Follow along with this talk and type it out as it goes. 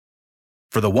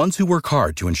For the ones who work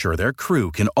hard to ensure their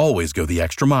crew can always go the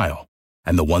extra mile,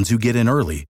 and the ones who get in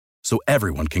early so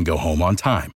everyone can go home on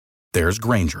time, there's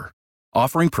Grainger,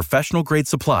 offering professional-grade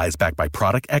supplies backed by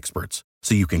product experts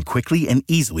so you can quickly and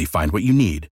easily find what you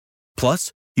need.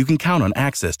 Plus, you can count on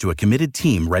access to a committed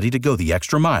team ready to go the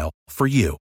extra mile for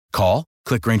you. Call,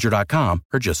 click Grainger.com,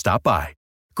 or just stop by.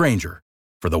 Grainger,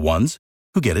 for the ones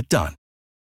who get it done.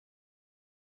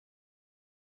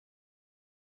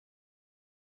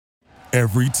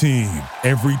 Every team,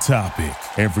 every topic,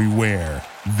 everywhere.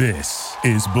 This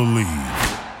is Believe.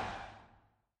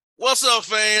 What's up,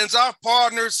 fans? Our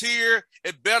partners here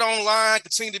at BetOnline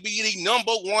continue to be the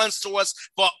number one source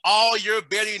for all your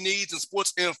betting needs and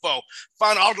sports info.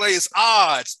 Find all the latest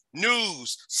odds,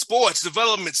 news, sports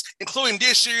developments, including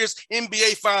this year's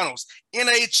NBA Finals,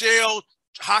 NHL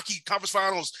Hockey Conference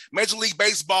Finals, Major League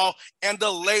Baseball, and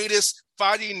the latest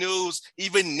fighting news,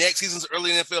 even next season's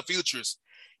early NFL futures.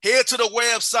 Head to the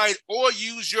website or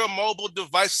use your mobile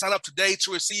device to sign up today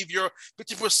to receive your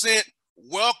 50%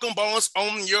 welcome bonus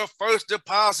on your first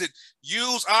deposit.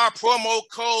 Use our promo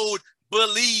code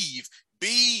BELIEVE,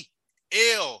 B-L-E-A-V,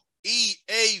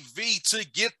 to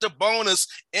get the bonus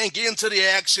and get into the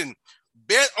action.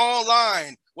 Bet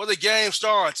online where the game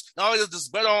starts. Not only does this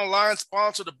Bet Online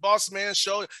sponsor the Boss Man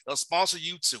Show, they'll sponsor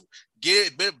you too.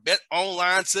 Get it, bet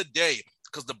online today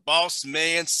because the Boss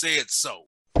Man said so.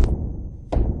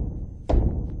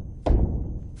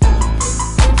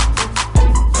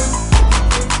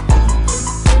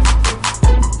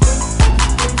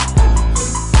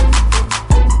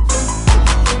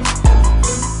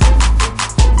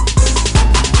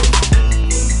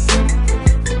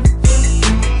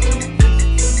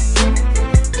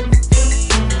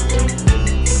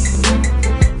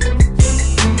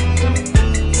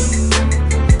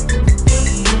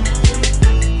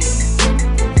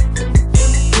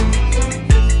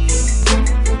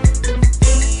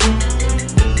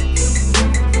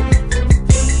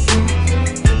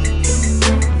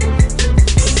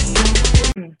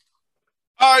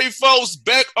 All right, folks,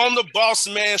 back on the Boss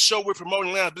Man Show. We're promoting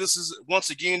Atlanta businesses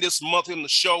once again this month in the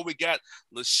show. We got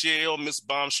Lachelle, Miss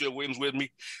Bombshell Williams with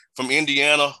me from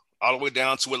Indiana all the way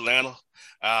down to Atlanta.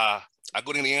 I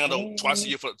go to Indiana twice a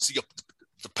year to see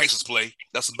the Pacers play.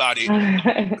 That's about it.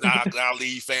 I'll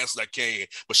leave fast as I can.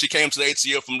 But she came to the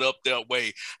ATL from up that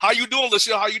way. How you doing,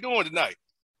 Lachelle? How you doing tonight?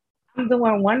 I'm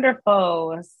doing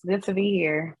wonderful. It's good to be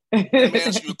here. Let me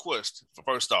ask you a question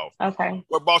first off. Okay.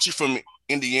 What brought you from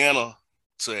Indiana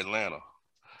to Atlanta?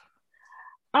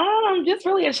 Just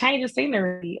really a change of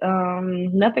scenery.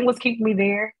 Nothing was keeping me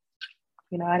there.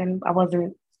 You know, I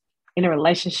wasn't in a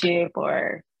relationship,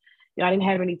 or, you know, I didn't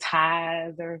have any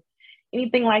ties or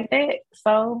anything like that.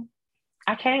 So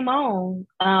I came on.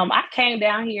 I came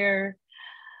down here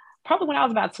probably when I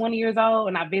was about 20 years old,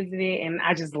 and I visited, and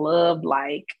I just loved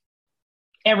like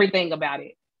everything about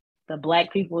it. The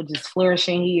Black people just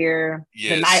flourishing here,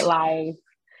 yes. The nightlife,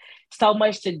 so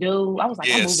much to do. I was like,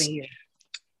 yes. I'm moving here.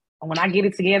 And when I get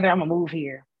it together, I'm gonna move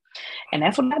here. And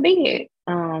that's what I did.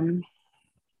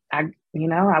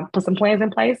 I put some plans in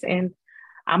place and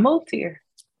I moved here.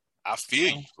 I feel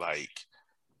you. Like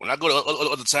when I go to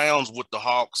other towns with the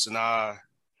Hawks, and I'd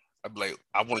be like,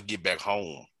 I want to get back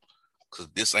home because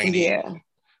this ain't it.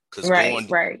 Because going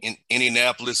in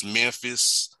Indianapolis,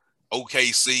 Memphis,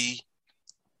 OKC,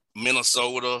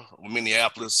 Minnesota,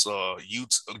 Minneapolis,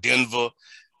 Utah, Denver,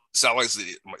 South Lake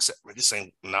City, this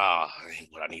ain't what I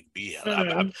need to be at.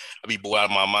 I be bored out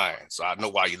of my mind. So I know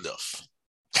why you left.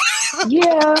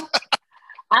 Yeah.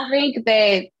 I think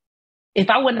that if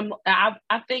I wouldn't, I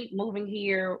think moving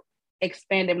here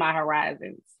expanded my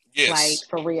horizons. Yes. Like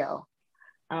for real.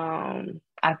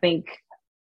 I think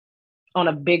on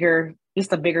a bigger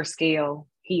scale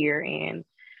here. And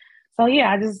so,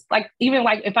 yeah, I just like, even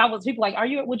like if I was people like,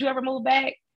 would you ever move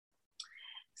back?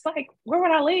 It's like, where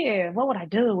would I live? What would I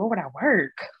do? Where would I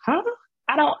work? Huh?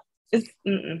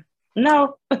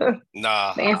 No.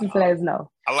 Nah. The answer to that is no.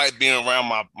 I like being around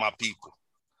my people.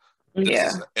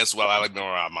 Yeah. That's why I like being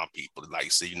around my people.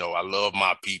 Like, I love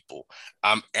my people.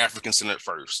 I'm African-centered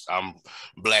first. I'm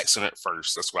Black-centered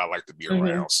first. That's why I like to be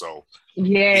around. So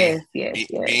yes.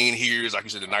 Being here is, like you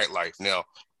said, the nightlife. Now,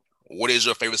 what is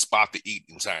your favorite spot to eat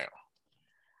in town?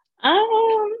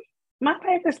 My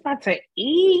favorite spot to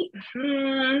eat?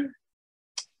 I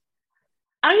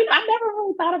never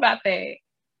really thought about that.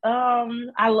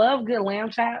 I love good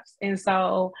lamb chops, and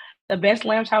so the best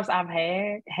lamb chops I've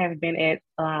had have been at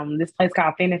this place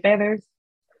called Fin and Feathers.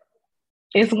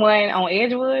 It's one on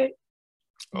Edgewood.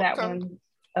 That one,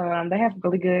 they have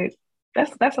really good.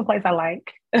 That's a place I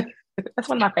like. That's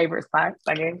one of my favorite spots,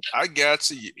 I guess. I got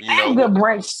you. Have good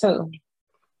brunch too.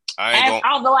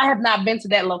 Although I have not been to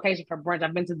that location for brunch,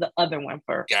 I've been to the other one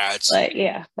for. Gotcha. But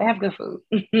yeah, they have good food.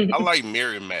 I like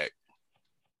Mary Mac.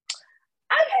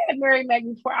 I've had Mary Mac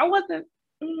before. I wasn't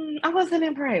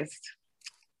impressed.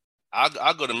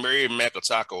 I go to Mary Mac or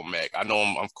Taco Mac. I know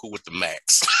I'm cool with the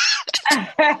Macs.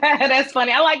 That's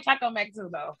funny. I like Taco Mac too,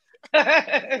 though.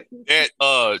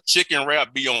 That chicken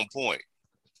wrap be on point.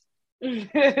 Kind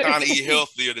of eat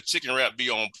healthier. The chicken wrap be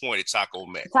on point at Taco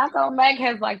Mac. Taco Mac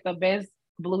has like the best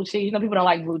blue cheese. You know, people don't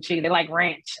like blue cheese. They like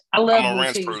ranch. I love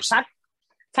blue cheese. Person.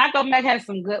 Taco Mac has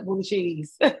some good blue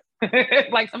cheese.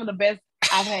 Like some of the best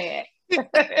I've had.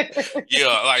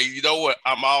 Yeah, like, you know what?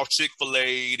 I'm all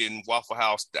Chick-fil-A and Waffle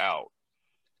House out.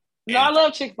 No, I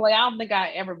love Chick-fil-A. I don't think I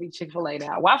ever be Chick-fil-A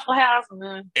out. Waffle House,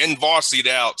 man. And Varsity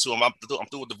out too. I'm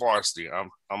through with the Varsity. I'm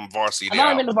Varsity out.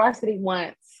 I've only been to Varsity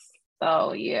once.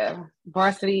 So yeah,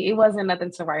 Varsity, it wasn't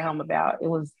nothing to write home about. It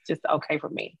was just okay for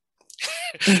me.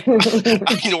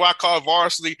 You know, I call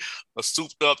Varsity a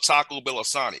souped up Taco Bell or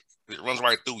Sonic. It runs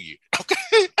right through you.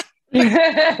 Okay.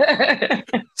 I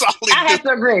have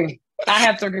to agree.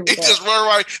 With it that. Just run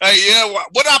right. Hey, yeah,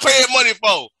 what I paying money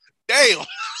for? Damn.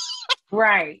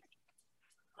 Right.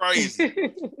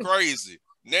 Crazy.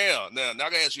 Now I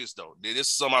gotta ask you this though. This is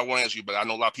something I want to ask you, but I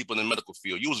know a lot of people in the medical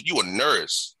field. You a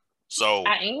nurse, so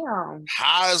I am.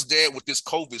 How is that with this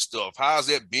COVID stuff? How is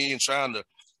that being trying to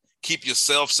keep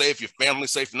yourself safe, your family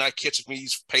safe, and not catching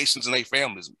these patients and their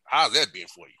families? How's that been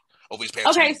for you over these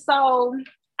past years? So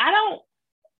I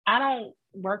don't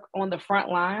work on the front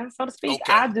line, so to speak.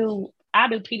 Okay. I do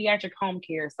pediatric home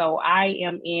care. So I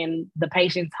am in the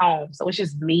patient's home. So it's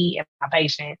just me and my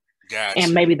patient. Gotcha.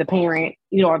 And maybe the parent,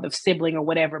 or the sibling or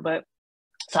whatever. But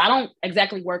so I don't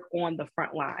exactly work on the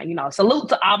front line. Salute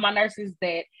to all my nurses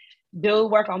that do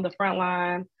work on the front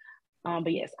line.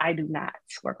 But yes, I do not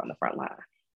work on the front line.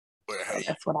 But so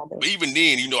that's what I do. But even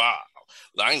then,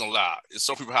 I ain't gonna lie. It's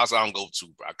some people's house I don't go to.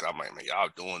 I'm like, man, y'all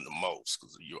doing the most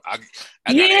because I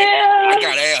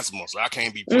got asthma, so I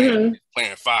can't be playing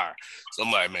fire. So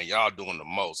I'm like, man, y'all doing the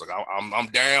most. Like I'm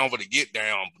down for the get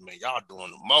down, but man, y'all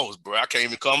doing the most, bro. I can't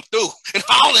even come through and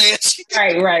all that.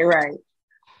 Right.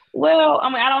 Well, I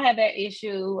mean, I don't have that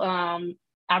issue.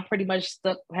 I pretty much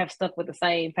have stuck with the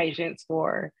same patients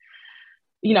for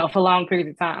long periods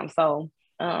of time. So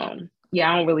yeah,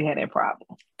 I don't really have that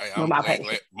problem with my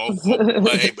patients.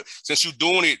 But since you're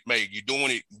doing it, Meg, you're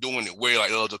doing it well,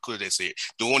 like Elder Clear said,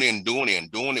 doing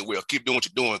it well. Keep doing what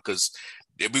you're doing because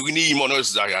we need more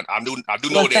nurses out here. I do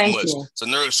know that much. You. It's a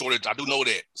nurse shortage. I do know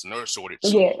that. It's a nurse shortage.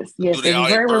 Yes. It's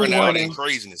very rewarding. And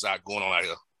craziness out going on out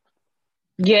here.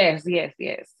 Yes.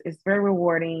 It's very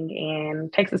rewarding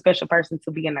and takes a special person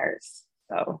to be a nurse.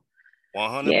 So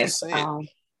 100%. Yes,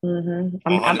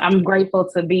 I'm grateful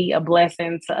to be a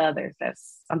blessing to others.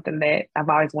 That's something that I've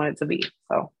always wanted to be.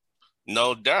 So,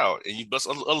 no doubt. And you bless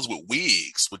others with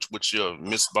wigs, which your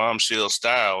Miss Bombshell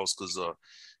Styles, because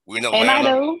we're in Atlanta. And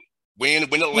I do. We're in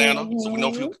Atlanta, so we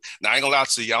know people. Now I ain't gonna lie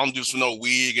to you. I don't do some no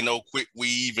wig and no quick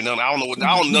weave and none. I don't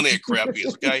know none of that crap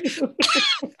is. Okay,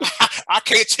 I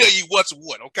can't tell you what's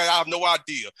what. Okay, I have no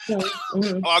idea.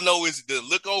 All I know is it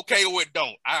look okay or it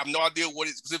don't. I have no idea what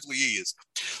it specifically is.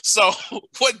 So,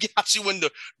 what got you into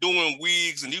doing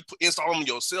wigs and you install them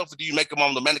yourself, or do you make them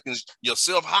on the mannequins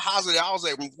yourself? How's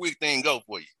that wig thing go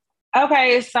for you?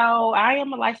 Okay, so I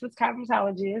am a licensed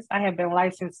cosmetologist. I have been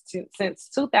licensed since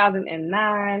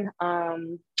 2009.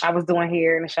 I was doing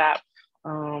hair in the shop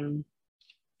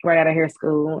right out of hair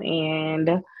school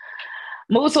and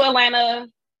moved to Atlanta,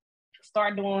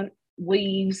 started doing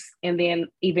weaves, and then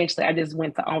eventually I just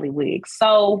went to only wigs.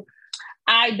 So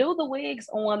I do the wigs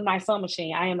on my sewing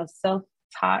machine. I am a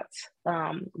self-taught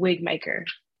wig maker.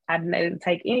 I didn't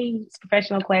take any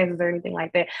professional classes or anything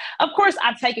like that. Of course,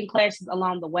 I've taken classes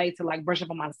along the way to like brush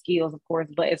up on my skills, of course.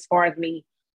 But as far as me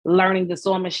learning the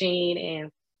sewing machine,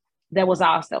 and that was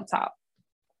all self-taught.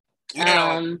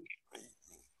 Now,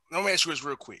 let me ask you this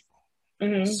real quick.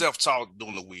 Self-taught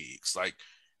doing the wigs. Like,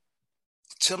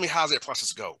 tell me how's that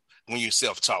process go when you're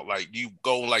self-taught? Like, you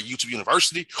go like YouTube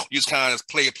University, you just kind of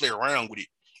play around with it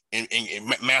and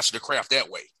master the craft that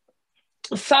way.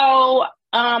 So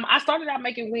I started out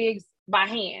making wigs by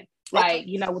hand, like,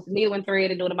 with the needle and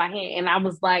thread and doing it by hand. And I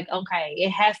was like, okay, it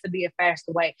has to be a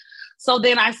faster way. So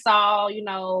then I saw,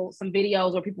 some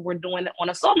videos where people were doing it on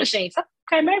a sewing machine. So,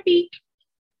 okay, maybe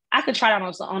I could try it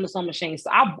on the sewing machine. So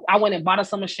I went and bought a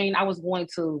sewing machine. I was going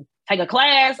to take a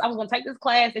class. I was going to take this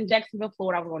class in Jacksonville,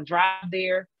 Florida. I was going to drive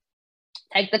there,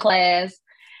 take the class.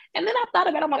 And then I thought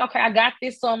about it. I'm like, okay, I got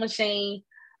this sewing machine.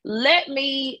 Let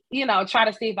me, try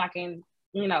to see if I can,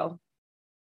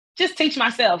 just teach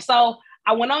myself. So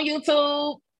I went on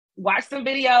YouTube, watched some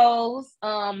videos,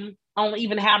 on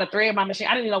even how to thread my machine.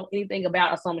 I didn't know anything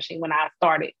about a sewing machine when I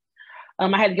started. I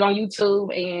had to get on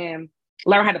YouTube and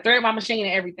learn how to thread my machine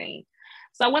and everything.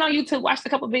 So I went on YouTube, watched a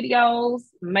couple videos,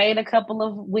 made a couple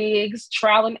of wigs,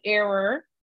 trial and error,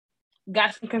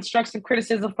 got some constructive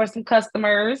criticism for some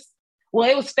customers. Well,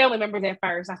 it was family members at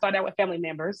first. I started out with family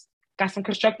members, got some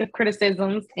constructive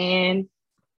criticisms, and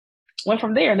went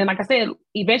from there. And then, like I said,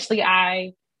 eventually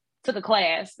I took a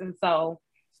class. And so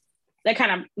that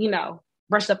kind of,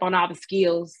 brushed up on all the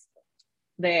skills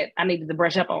that I needed to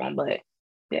brush up on. But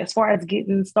yeah, as far as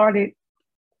getting started,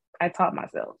 I taught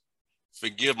myself.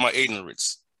 Forgive my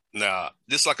ignorance. Now,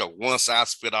 this is like a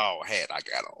one-size-fit-all hat I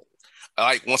got on. I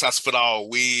like one-size-fit-all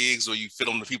wigs, or you fit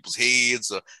on the people's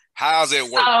heads. Or how's that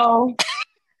work?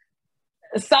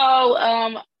 So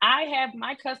I have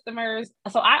my customers.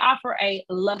 So I offer a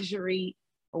luxury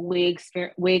wig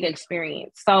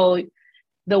experience. So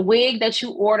the wig that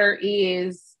you order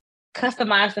is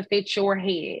customized to fit your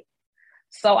head.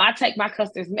 So I take my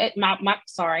customers'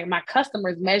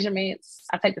 measurements.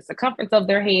 I take the circumference of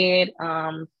their head,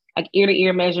 like ear to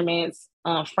ear measurements,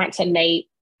 front to nape,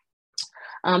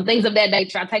 things of that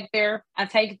nature. I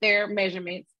take their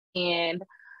measurements, and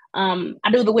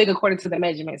I do the wig according to the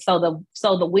measurements. So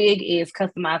the wig is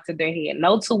customized to their head.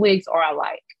 No two wigs are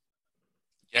alike.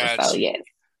 Gotcha. So yes.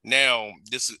 Now,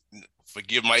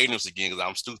 forgive my ignorance again because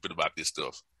I'm stupid about this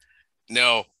stuff.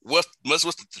 Now, what's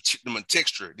the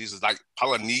texture? These is like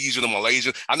Polynesian or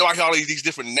Malaysian. I know I hear all these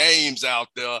different names out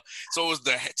there. So is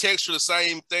the texture the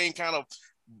same thing, kind of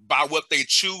by what they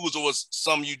choose, or was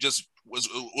some you just was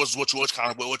what you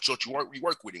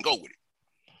work with and go with it?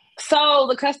 So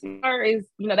the customer is,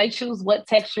 they choose what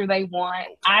texture they want.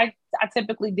 I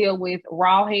typically deal with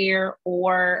raw hair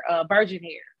or virgin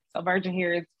hair. So virgin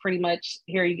hair is pretty much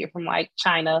hair you get from like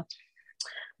China.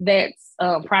 That's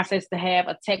processed to have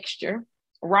a texture.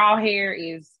 Raw hair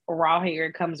is raw hair.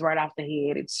 It comes right off the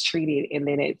head. It's treated and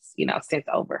then it's, sent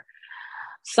over.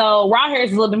 So raw hair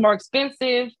is a little bit more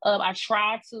expensive. I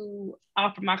try to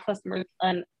offer my customers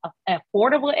an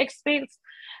affordable expense.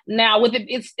 Now with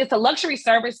it's a luxury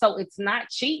service, so it's not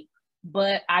cheap,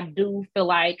 but I do feel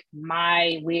like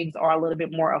my wigs are a little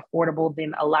bit more affordable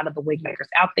than a lot of the wig makers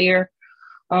out there.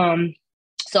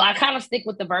 So I kind of stick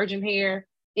with the virgin hair.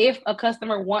 If a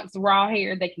customer wants raw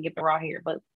hair, they can get the raw hair,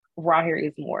 but raw hair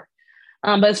is more.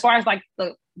 But as far as like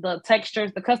the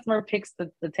textures, the customer picks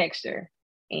the texture.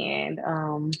 And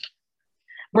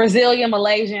Brazilian,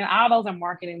 Malaysian, all those are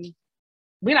marketing.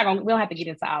 We don't have to get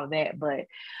into all of that, but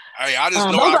hey, I just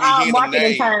know those are all I be marketing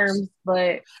hearing them names. terms.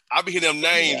 But I be hearing them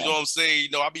names. Yeah. You know what I'm saying?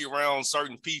 I be around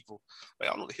certain people. Like,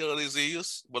 I don't know what the hell this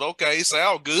is, but okay, it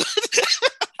sounds good.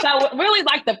 So really,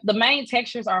 like the main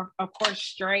textures are, of course,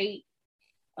 straight.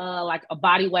 Like a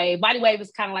body wave. Body wave is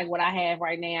kind of like what I have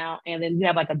right now, and then you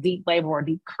have like a deep wave or a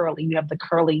deep curly. You have the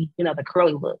curly, the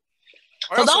curly look.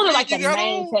 Oh, so those are like the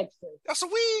main textures. That's a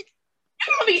wig.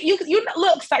 I mean, you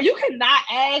look, sir. You cannot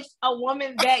ask a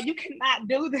woman that. You cannot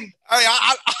do this.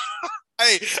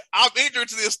 Hey, I'm ignorant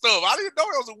to this stuff. I didn't know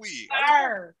it was a wig.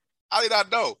 Sir. I did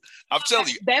not know. I'm telling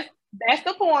you. That's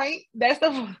the point.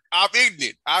 I'm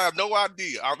ignorant. I have no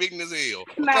idea. I'm ignorant as hell.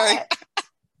 Okay?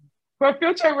 For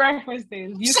future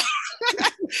references.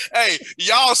 Hey,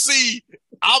 y'all see,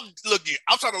 I'm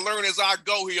trying to learn as I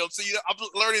go here. See, I'm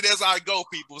learning as I go,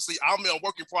 people. See, I'm in a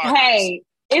work in progress. Hey,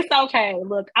 it's okay.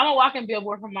 Look, I'm a walking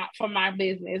billboard for my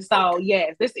business. So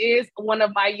yes, this is one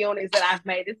of my units that I've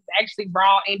made. This is actually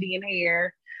raw Indian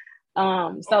hair.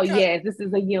 Yes, this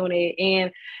is a unit.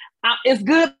 And it's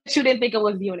good that you didn't think it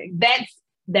was a unit.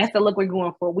 That's the look we're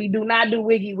going for. We do not do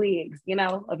wiggy wigs, If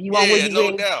you want wiggy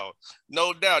wigs.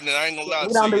 No doubt. Now, I ain't gonna lie.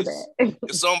 We don't do that.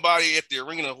 There's somebody at the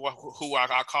arena who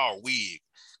I call wig.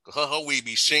 Her wig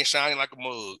be shining like a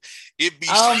mug. It be.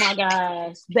 Oh my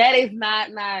gosh, that is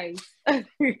not nice.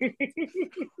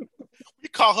 We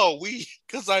call her wig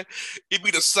because it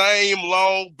be the same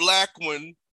long black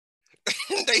one.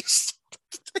 they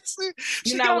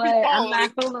you know what? I'm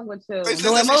not fooling with you.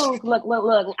 Do it move.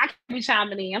 Look. I can be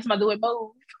chiming in. I'm gonna do it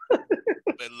move.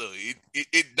 But look,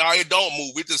 it don't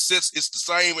move. It just sits. It's the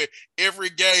same at every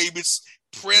game. It's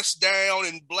pressed down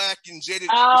and black and jetted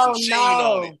with some sheen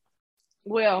on it.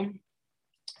 Well,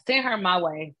 send her my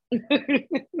way. I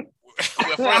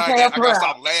gotta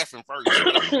stop laughing first.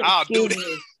 I'll do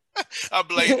that. I'll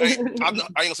be like, I ain't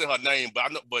gonna say her name, but I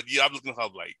know. But yeah, I'm looking at her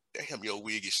like, damn, your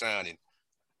wig is shining.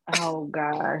 Oh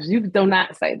gosh, you do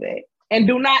not say that, and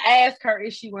do not ask her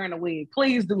is she wearing a wig.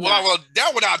 Please do not. Well,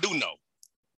 that's what I do know.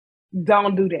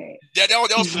 Don't do that.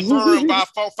 That was confirmed by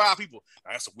 4 or 5 people.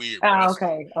 That's a weird. Oh,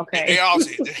 okay. They all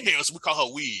said, we call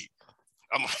her wig.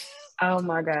 Oh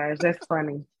my gosh, that's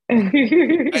funny.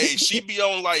 Hey, she be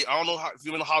on like I don't know how if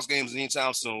you're in the house games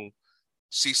anytime soon.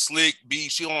 She slick,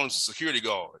 she on security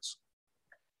guards.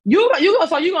 So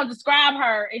you gonna describe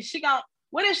her and she gonna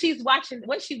what if she's watching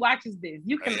what she watches this?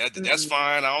 You can that's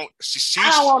fine. I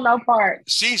don't want no part.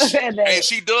 And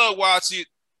she does watch it.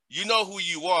 You know who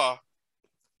you are.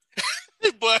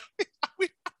 But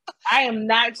I am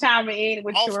not chiming in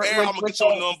with off your air, I'm gonna get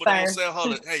your number. I'm sir.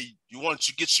 gonna say, hey, you want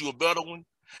to get you a better one?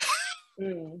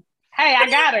 Hey, I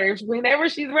got her. Whenever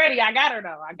she's ready, I got her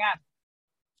though. I got her.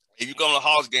 If you come to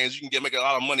house games, you can make a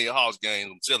lot of money at house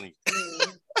games. I'm telling you.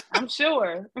 I'm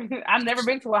sure. I've never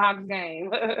been to a Hawks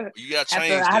game. You got to change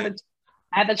that.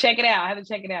 I have to check it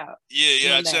out.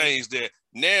 Yeah, I changed that.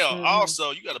 Now,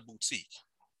 also, you got a boutique.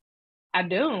 I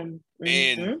do.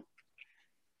 And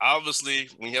obviously,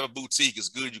 when you have a boutique, it's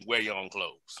good you can wear your own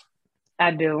clothes.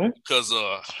 I do. Because,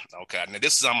 okay, now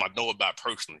this is something I know about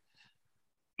personally.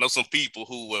 I know some people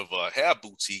who have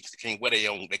boutiques that can't wear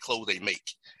their clothes they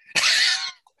make.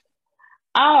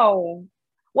 Oh,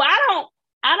 well,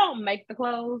 I don't make the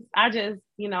clothes. I just,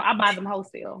 I buy them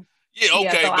wholesale. Yeah,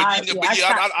 okay,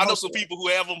 I know some people who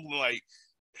have them like,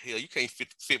 hell, you can't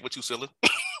fit what you selling.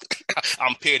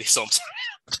 I'm petty sometimes.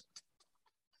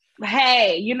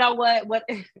 Hey, you know what?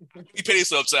 You petty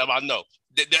sometimes. I know.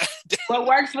 What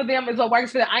works for them is what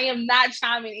works for them. I am not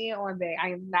chiming in on that. I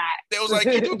am not. They was like,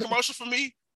 you do a commercial for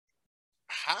me?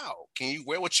 How can you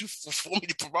wear what you for me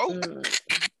to promote?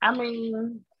 I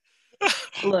mean.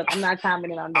 Look, I'm not chiming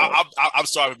in on that. I'm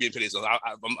sorry for being petty.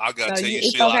 I gotta tell you,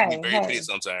 shit, okay. I can be very petty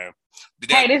sometimes.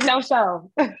 Hey, this no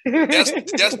show.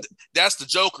 that's the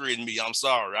Joker in me. I'm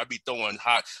sorry. I be throwing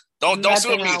hot. Don't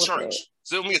send me to church.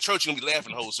 Send me to church, you're gonna be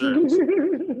laughing the whole service.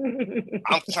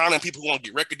 I'm counting people who want to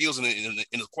get record deals in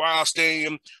the choir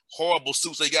stadium. Horrible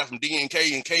suits they got from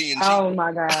D&K and K&G. Oh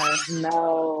my God,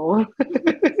 no.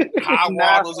 High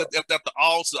waters at the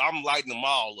altar. I'm lighting them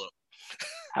all up.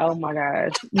 Oh my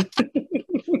gosh.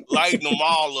 Lighting them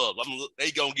all up.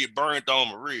 They gonna get burned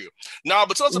on for real. Nah,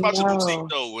 but tell us about your boutique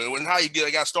though, and how you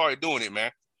got started doing it,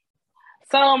 man.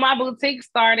 So my boutique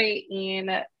started in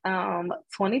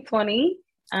 2020.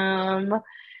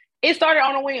 It started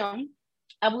on a whim.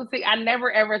 A boutique. I never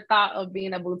ever thought of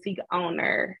being a boutique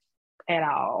owner at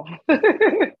all.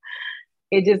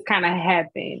 It just kind of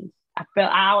happened.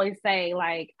 I always say,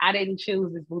 like, I didn't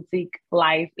choose this boutique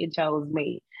life, it chose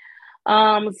me.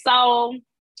 So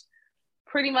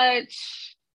pretty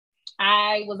much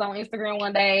I was on Instagram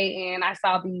one day and I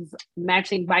saw these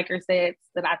matching biker sets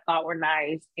that I thought were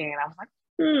nice. And I was like,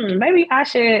 maybe I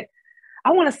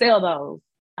want to sell those.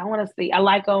 I want to see, I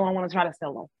like them. I want to try to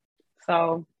sell them.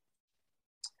 So,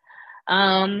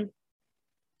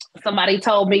 somebody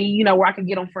told me, where I could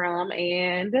get them from.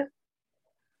 And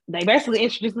they basically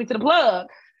introduced me to the plug.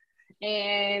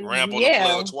 And ramp on the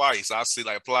plug twice. I see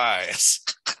like plies.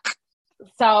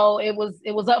 So it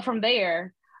was up from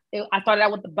there. I started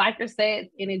out with the biker set,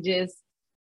 and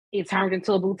it turned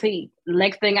into a boutique.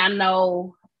 Next thing I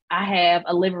know, I have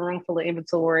a living room full of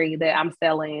inventory that I'm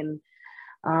selling.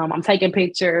 I'm taking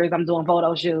pictures. I'm doing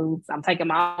photo shoots. I'm taking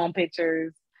my own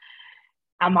pictures.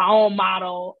 I'm my own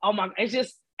model. Oh my! It's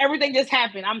just everything just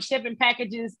happened. I'm shipping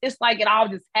packages. It's like it all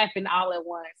just happened all at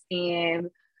once, and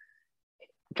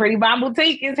Pretty Bomb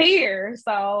Boutique is here.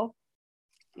 So.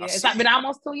 Yeah, it's been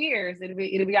almost 2 years. It'll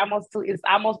be almost 2. It's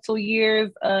almost 2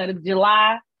 years.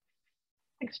 July. I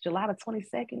think it's July the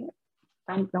 22nd.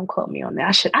 Don't quote me on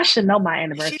that. I should know my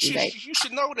anniversary date. You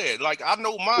should know that. Like I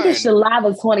know mine. It's July the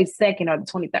 22nd or the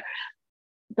 23rd.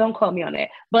 Don't quote me on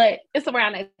that. But it's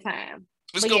around that time.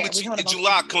 It's gonna be in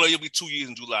July. It'll be 2 years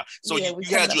in July. So you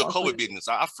had your COVID business.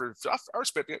 I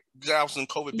respect that. I was in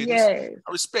COVID business. Yes.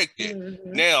 I respect it.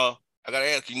 Mm-hmm. Now I gotta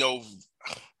ask.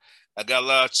 I got a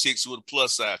lot of chicks who are the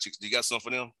plus size chicks. Do you got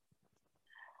something for them?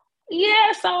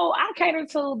 Yeah, so I cater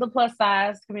to the plus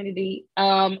size community.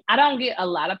 I don't get a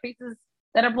lot of pieces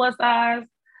that are plus size.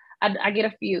 I get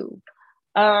a few.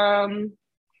 The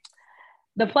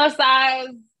plus size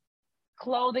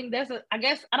clothing, I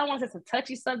guess I don't want to say it's a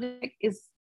touchy subject. It's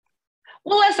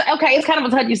kind of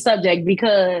a touchy subject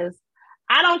because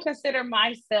I don't consider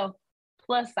myself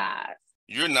plus size.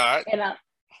 You're not.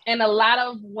 And a lot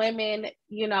of women,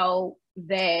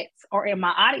 that are in my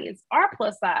audience are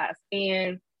plus size.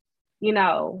 And,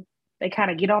 they kind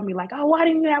of get on me like, oh, why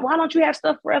don't you have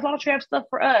stuff for us? Why don't you have stuff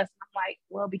for us? I'm like,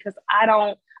 well, because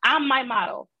I'm my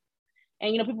model.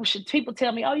 And, people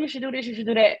tell me, oh, you should do this, you should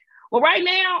do that. Well, right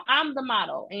now I'm the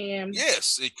model. And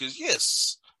yes, because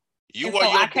you are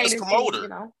your best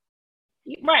promoter.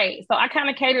 Right. So I kind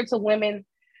of cater to women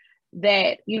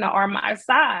that, are my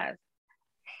size.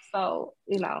 So,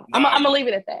 I'm gonna leave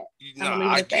it at that.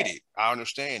 I get it. I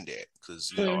understand that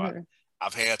because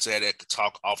I've had to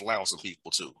talk offline with some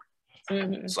people too.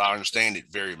 So I understand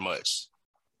it very much.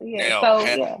 Yeah.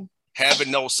 Now,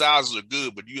 having those sizes are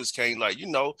good, but you just can't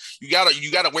you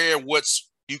gotta wear what's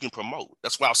you can promote.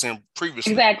 That's what I was saying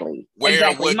previously. Exactly.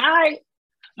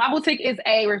 My boutique is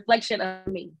a reflection of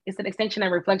me. It's an extension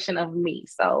and reflection of me.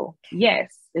 So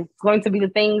yes, it's going to be the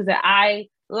things that I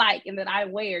like and that I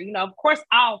wear. Of course,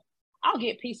 I'll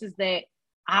get pieces that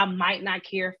I might not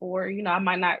care for. I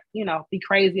might not, be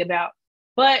crazy about.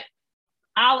 But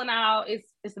all in all,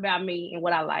 it's about me and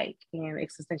what I like, and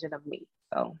it's an extension of me.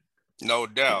 So no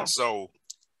doubt. So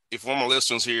if one of my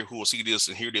listeners here who will see this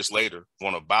and hear this later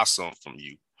want to buy something from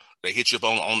you, they hit you up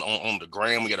on the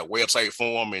gram. We got a website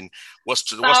for them, and what's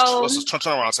the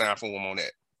turnaround time for them on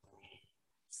that?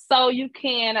 So you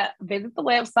can visit the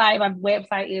website. My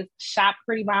website is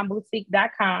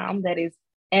shopprettybomb.com. That is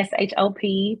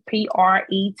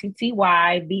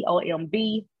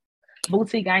SHOPPRETTYBOMB.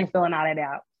 Boutique. I ain't spelling all that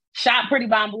out.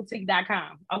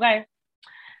 Shopprettybombboutique.com. Okay.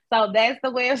 So that's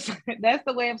the website. That's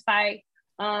the website.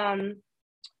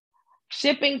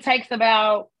 Shipping takes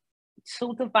about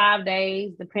 2 to 5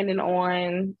 days, depending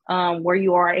on where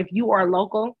you are. If you are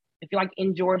local, if you're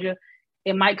in Georgia,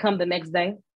 it might come the next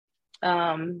day.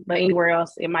 But anywhere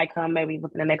else, it might come maybe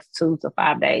within the next 2 to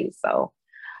 5 days. So,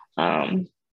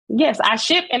 yes, I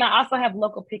ship, and I also have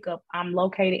local pickup. I'm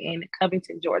located in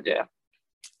Covington, Georgia.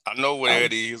 I know where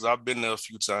it is. I've been there a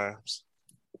few times.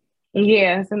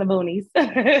 Yeah, it's in the boonies.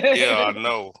 Yeah, I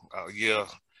know. Yeah.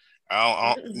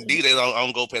 These days, I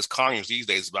don't go past Conyers these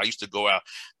days, but I used to go out.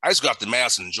 I used to go out to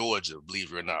Madison, Georgia,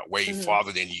 believe it or not, way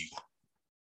farther than you.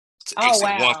 Exit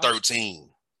 113.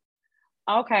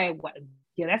 Okay. Well,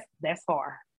 yeah, that's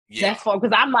far. Yeah. That's far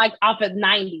because I'm off at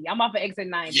 90. I'm off at exit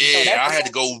 90. Yeah, so I had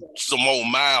to go some more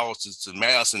miles to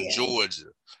Madison, Georgia.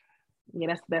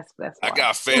 Yeah, that's far. I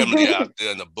got family out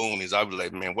there in the boonies. I be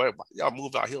like, man, what y'all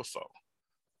moved out here for?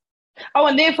 Oh,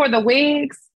 and then for the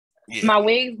wigs, my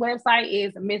wigs website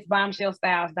is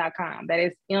MissBombshellStyles.com. That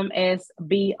is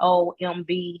MSBOMBCHELLE.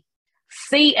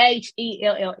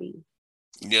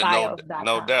 Yeah,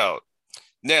 no doubt.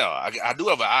 Now, I do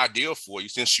have an idea for you.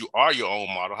 Since you are your own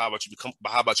model, how about you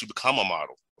become a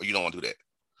model? Or you don't want to do that?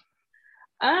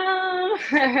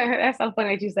 That's so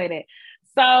funny that you say that.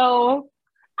 So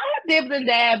I have dipped and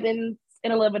dabbed in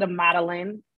a little bit of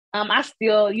modeling. I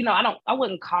still, I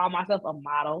wouldn't call myself a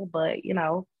model, but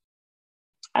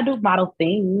I do model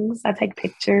things. I take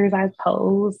pictures, I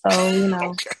pose. So,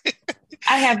 Okay.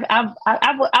 I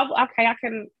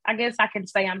guess I can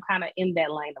say I'm kind of in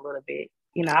that lane a little bit.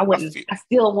 I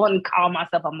still wouldn't call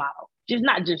myself a model.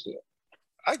 Not just yet.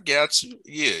 I got you.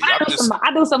 Yeah. I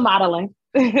do some modeling.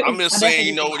 I'm just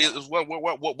saying,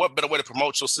 what better way to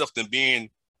promote yourself than being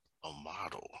a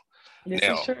model? This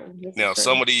is true.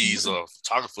 Some of these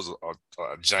photographers are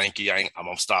janky. I'm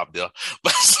gonna stop there.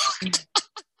 But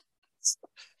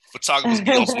photographers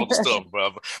be on some other stuff,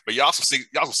 brother. But y'all some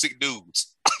sick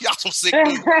dudes. Y'all some sick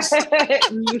dudes.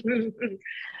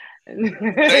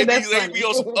 they be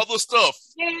on some other stuff.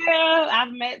 Yeah,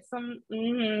 I've met some.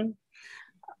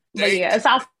 But yeah, it's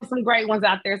also some great ones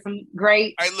out there. Some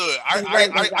great. Hey, look,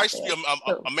 I used to be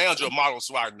a manager of models,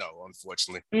 so I know.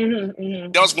 Unfortunately,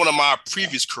 that was one of my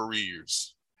previous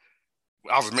careers.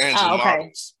 I was managing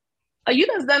models. Oh, you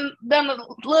just done a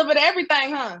little bit of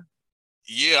everything, huh?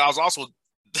 Yeah, I was also.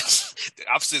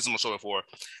 I've said this on my show before.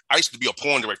 I used to be a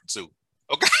porn director too.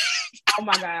 Okay. Oh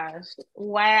my gosh!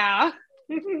 Wow.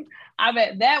 I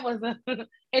bet that was an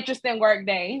interesting work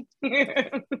day.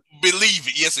 Believe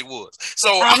it, yes, it was.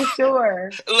 So I'm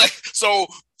sure. So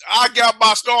I got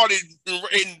my start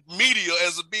in media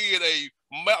as being a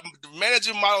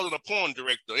managing model and a porn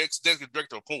director, executive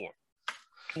director of porn.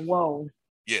 Whoa.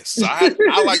 Yes, so I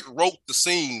wrote the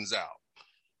scenes out.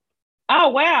 Oh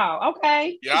wow!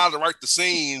 Okay. Yeah, I had to write the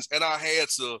scenes, and I had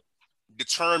to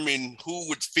determine who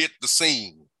would fit the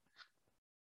scene.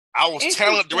 I was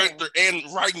talent director and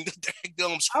writing the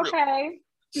damn script. Okay.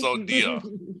 So that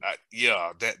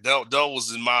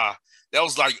was that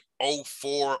was like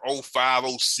 04,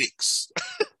 05, 06.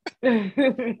 When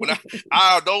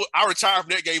I retired from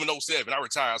that game in 07. I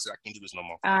retired. I said I can't do this no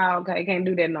more. Oh, okay. Can't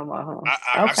do that no more,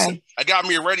 huh? I got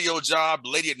me a radio job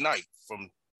late at night from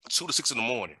 2 to 6 in the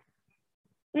morning.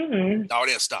 Mm-hmm. All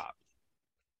that stopped.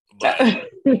 But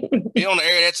be on the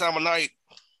air that time of night,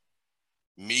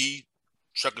 me,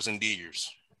 Truckers and Diggers.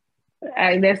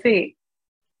 That's it.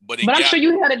 But I'm sure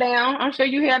you held it down. Man,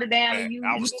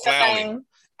 I was clowning.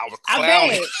 I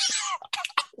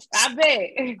bet.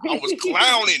 I was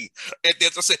clowning at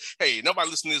this. I said, hey, nobody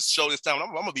listening to this show this time.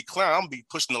 I'm going to be clowning. I'm going to be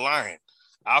pushing the line.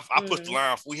 I put the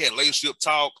line. We had relationship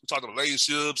talk. We talked about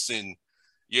relationships and,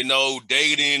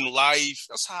 dating, life.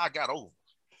 That's how I got over.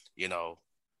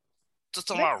 Just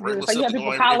talking about regular stuff. So you have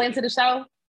people call into the show?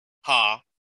 Huh?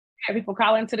 Have people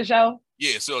call into the show?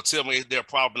 Yeah, so tell me their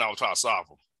problem and I will try to solve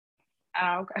them.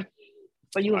 Oh, okay.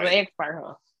 So you was an expert,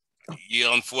 huh?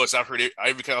 Yeah, unfortunately, I've heard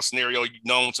every kind of scenario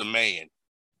known to man.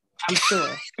 I'm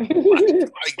sure.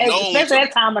 Especially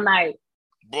that time of night.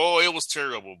 Boy, it was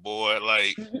terrible, boy.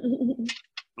 Like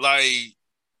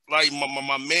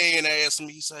my man asked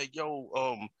me, he said,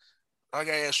 yo, I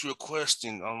gotta ask you a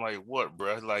question. I'm like, what,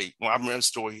 bro? Like, when I remember the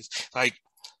story, he's like,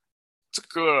 took a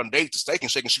girl on a date to Steak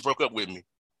and Shake and she broke up with me.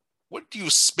 What do you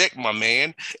expect, my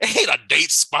man? It ain't a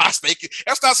date spot, Steak.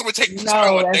 That's not somebody taking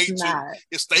time on a date to.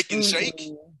 It's Steak and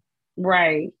Shake.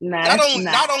 Right. Not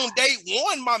on date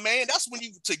one, my man. That's when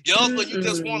you together, you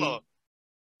just wanna.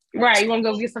 Right, you want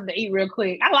to go get something to eat real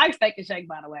quick. I like Steak and Shake,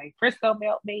 by the way. Frisco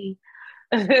Melt me.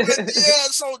 Yeah,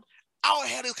 so I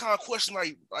had this kind of question,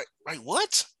 like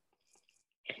what?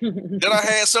 Then I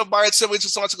had somebody tell me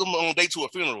somebody took them on a date to a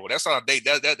funeral. That's not a date.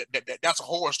 That's a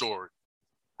horror story.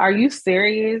 Are you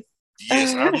serious?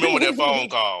 Yes, I remember that phone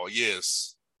call.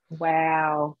 Yes.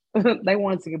 Wow. They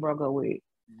wanted to get broke up with.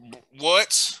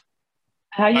 What?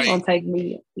 How you gonna take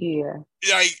me? Yeah.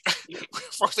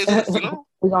 First day to the funeral?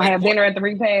 We're gonna have dinner at the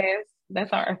repast.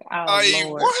 That's our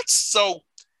Lord. What? So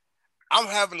I'm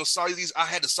having to solve these. I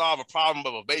had to solve a problem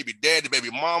of a baby daddy, baby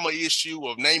mama issue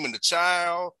of naming the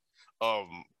child.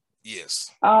 Yes.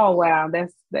 Oh wow,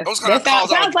 that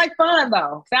sounds like fun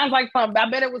though. Sounds like fun. But I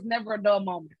bet it was never a dull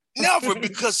moment. Never, but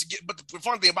the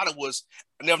fun thing about it was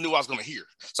I never knew I was going to hear,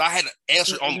 so I had to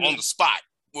answer on the spot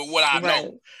with what I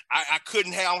know. I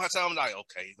couldn't have. I don't have time. I'm like,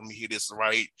 okay, let me hear this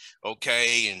right.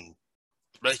 Okay, and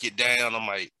break it down. I'm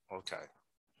like, okay.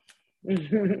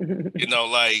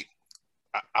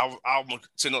 I'm gonna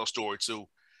tell another story too.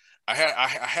 I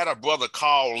had a brother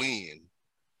call in.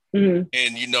 Mm-hmm.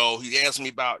 And he asked me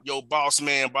about, yo, boss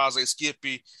man, Boss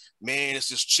Skippy, man, it's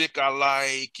this chick I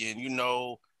like, and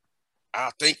I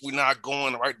think we're not going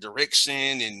in the right direction,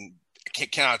 and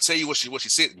can I tell you what she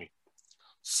sent me?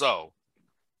 So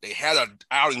they had an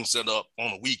outing set up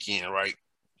on the weekend, right?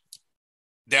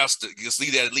 Just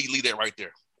leave that right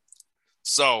there.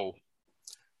 So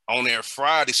on there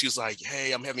Friday, she was like,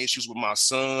 hey, I'm having issues with my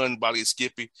son, Boss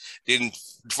Skippy. Then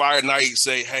Friday night,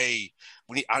 say, hey,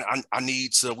 we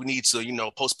need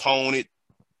to postpone it.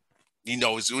 We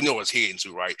know it's heading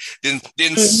to, right? Then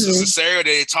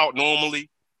Saturday they talked normally.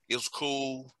 It was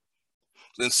cool.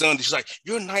 Then Sunday she's like,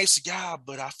 you're a nice guy,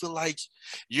 but I feel like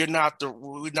I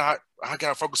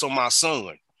gotta focus on my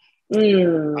son.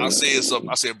 I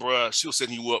said, bruh, she was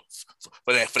setting you up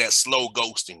for that slow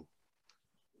ghosting.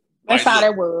 That's how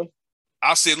that was.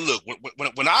 I said, look,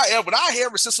 when I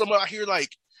ever see someone out here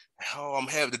like, oh, I'm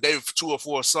having the day for 2 or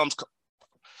 4 sums.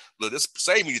 Look, this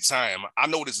save me the time. I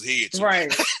know this is head too. Right.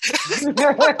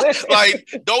 Like,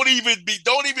 don't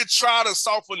even try to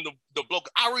soften the blow.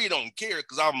 I really don't care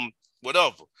because I'm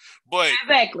whatever. But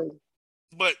exactly.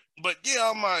 But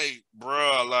yeah, I'm like,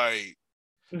 bruh, like,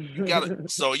 you gotta.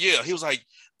 So yeah, he was like,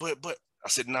 but I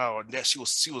said no. That she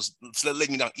was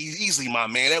letting me down easily, my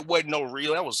man. That wasn't no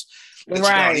real. That was letting you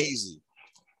down easy.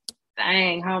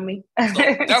 Dang, homie. So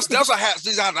that's what I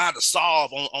had to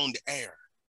solve on the air.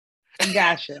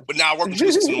 Gotcha. But now I work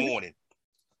until 6 in the morning.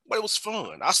 But it was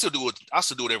fun. I still do it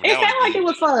every now and then.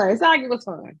 It sounded like it was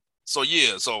fun. So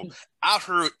yeah, I've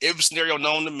heard every scenario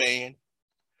known to man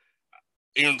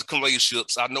in the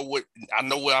relationships. I know what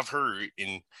I've heard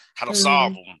and how to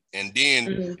solve them. And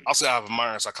then also I have a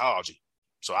minor in psychology.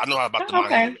 So I know how about the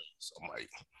mind. So I'm like,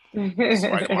 it's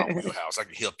right in my wheelhouse. I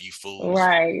can help you fools.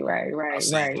 Right.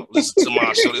 Listen to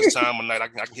my show this time of night. I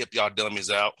can help y'all dummies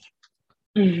out.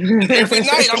 Every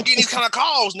night I'm getting these kind of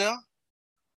calls now.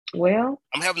 Well,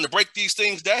 I'm having to break these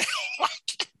things down.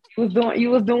 You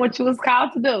was doing what you was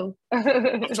called to do.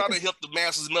 I'm trying to help the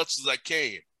masses as much as I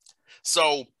can.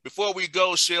 So before we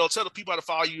go, Shell, tell the people how to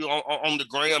follow you on the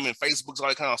gram and Facebook, all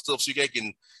that kind of stuff, so they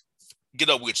can get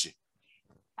up with you.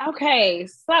 Okay,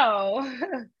 so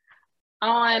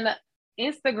on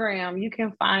Instagram, you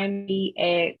can find me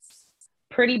at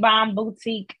Pretty Bomb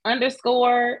Boutique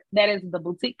 _. That is the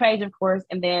boutique page, of course.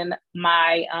 And then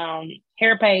my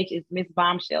hair page is Miss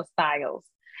Bombshell Styles.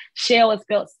 Shell is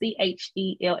spelled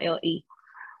CHELLE.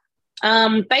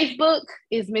 Facebook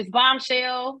is Miss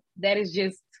Bombshell. That is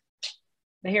just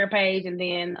the hair page. And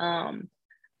then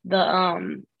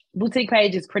the boutique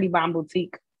page is Pretty Bomb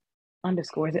Boutique _. Is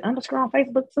it _ on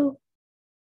Facebook too?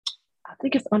 I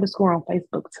think it's _ on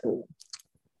Facebook too.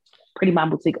 Pretty Bomb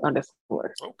Boutique _.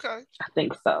 Okay. I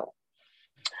think so.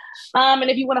 And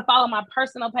if you want to follow my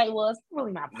personal page, well, it's not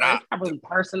really it's not really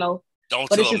personal.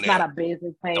 But it's just not a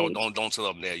business page. Don't tell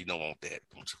them that. You don't want that.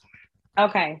 Don't tell them that.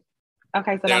 Okay.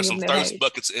 So there are some thirst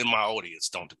buckets in my audience.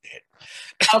 Don't do that.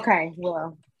 Okay.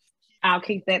 Well, I'll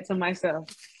keep that to myself.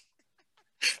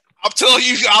 I'm telling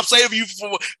you. I'm saving you for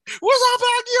what's up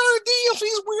out there? DMs,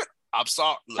 he's weird. I'm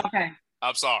sorry. Look, okay.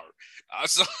 I'm sorry.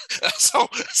 So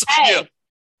hey. Yeah.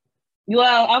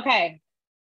 Well, okay.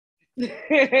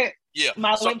 Yeah.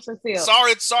 My lips are sealed.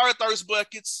 Sorry, thirst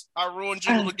buckets. I ruined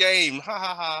you the game. Ha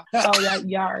ha ha. Oh,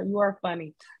 you are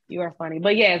funny. You are funny.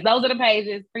 But yes, those are the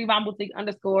pages. Free Bomb Boutique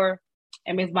 _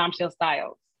 and Miss Bombshell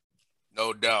Styles.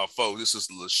 No doubt, folks. This is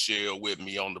Lachelle with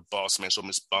me on the Boss Man Show.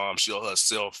 Miss Bombshell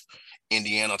herself,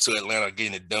 Indiana to Atlanta,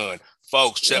 getting it done.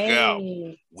 Folks, check it out.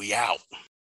 We out.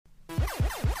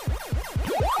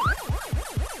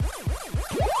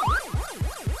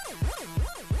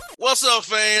 What's up,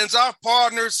 fans? Our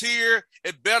partners here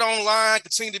at Bet Online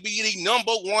continue to be the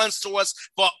 #1 source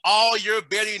for all your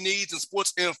betting needs and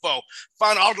sports info.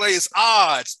 Find all the latest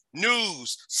odds,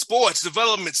 news, sports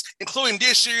developments, including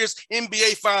this year's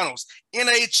NBA Finals,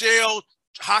 NHL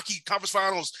Hockey Conference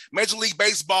Finals, Major League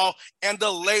Baseball, and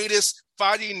the latest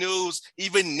fighting news,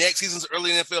 even next season's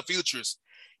early NFL futures.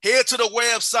 Head to the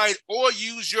website or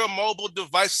use your mobile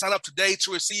device to sign up today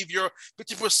to receive your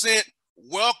 50%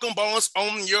 welcome bonus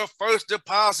on your first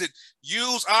deposit.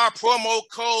 Use our promo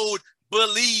code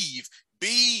BELIEVE,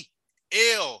 BLEAV,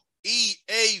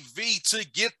 to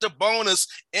get the bonus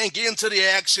and get into the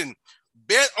action.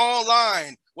 Bet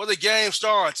Online, where the game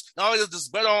starts. Not only does this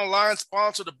Bet Online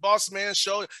sponsor the Boss Man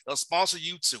Show, they'll sponsor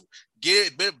you too.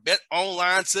 Get it, Bet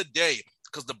Online today,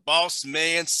 because the Boss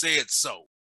Man said so.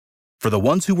 For the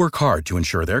ones who work hard to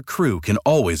ensure their crew can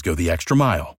always go the extra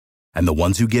mile, and the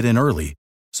ones who get in early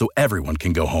so everyone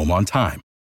can go home on time,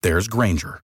 there's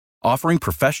Grainger, offering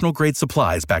professional-grade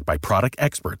supplies backed by product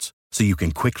experts so you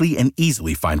can quickly and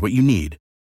easily find what you need.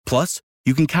 Plus,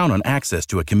 you can count on access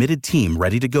to a committed team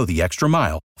ready to go the extra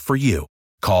mile for you.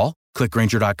 Call, click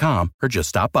Grainger.com, or just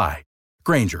stop by.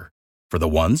 Grainger, for the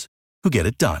ones who get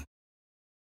it done.